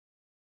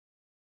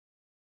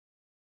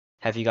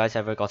Have you guys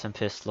ever gotten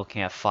pissed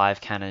looking at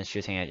 5 cannons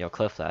shooting at your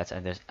cliff flats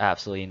and there's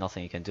absolutely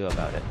nothing you can do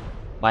about it?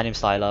 My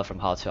name's Lila from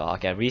How to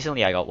Arc, and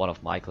recently I got one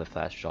of my cliff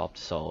flats dropped,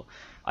 so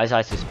I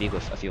decided to speak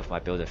with a few of my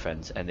builder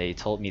friends and they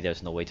told me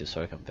there's no way to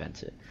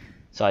circumvent it.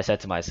 So I said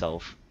to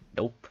myself,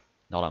 nope,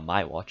 not on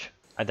my watch.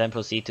 I then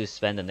proceed to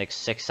spend the next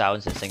 6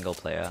 hours in single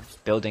player,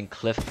 building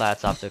cliff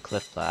flats after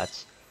cliff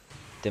flats,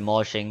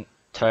 demolishing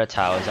turret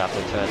towers after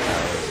turret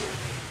towers,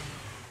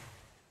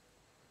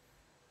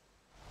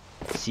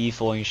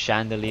 C4ing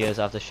chandeliers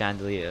after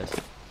chandeliers.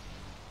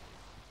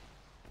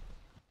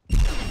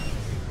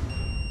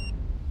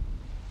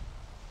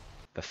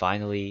 But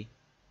finally,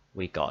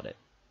 we got it.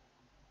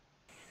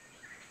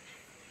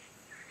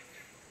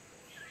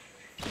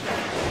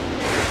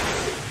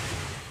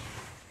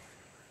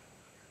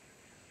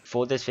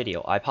 For this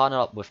video, I partnered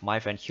up with my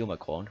friend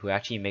Humacorn, who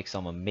actually makes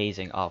some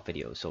amazing art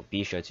videos, so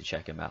be sure to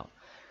check him out.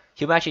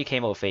 Huma actually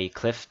came up with a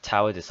cliff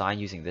tower design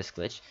using this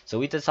glitch, so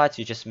we decided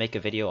to just make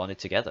a video on it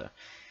together.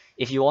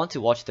 If you want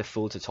to watch the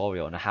full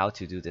tutorial on how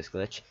to do this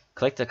glitch,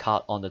 click the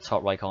card on the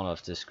top right corner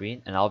of the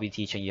screen and I'll be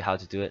teaching you how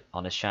to do it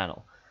on this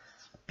channel.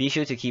 Be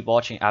sure to keep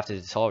watching after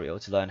the tutorial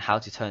to learn how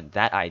to turn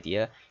that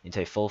idea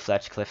into a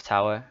full-fledged cliff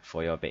tower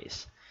for your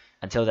base.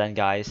 Until then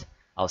guys,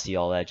 I'll see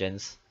y'all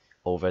legends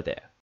over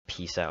there.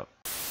 Peace out.